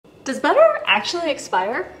Does butter actually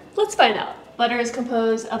expire? Let's find out. Butter is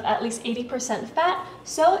composed of at least 80% fat,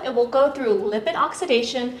 so it will go through lipid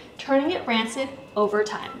oxidation, turning it rancid over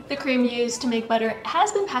time. The cream used to make butter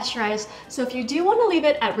has been pasteurized, so if you do want to leave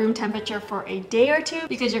it at room temperature for a day or two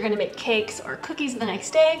because you're going to make cakes or cookies the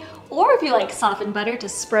next day, or if you like softened butter to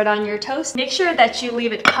spread on your toast, make sure that you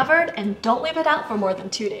leave it covered and don't leave it out for more than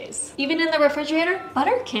 2 days. Even in the refrigerator,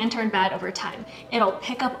 butter can turn bad over time. It'll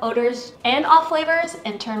pick up odors and off flavors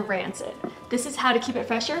and turn rancid. This is how to keep it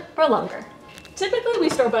fresher for longer. Typically, we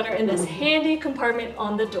store butter in this handy compartment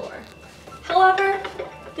on the door. However,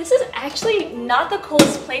 this is actually not the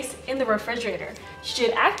coolest place in the refrigerator. You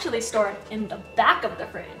should actually store it in the back of the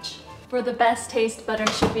fridge. For the best taste, butter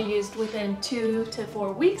should be used within 2 to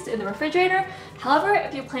 4 weeks in the refrigerator. However,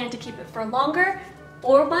 if you plan to keep it for longer,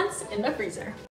 4 months in the freezer.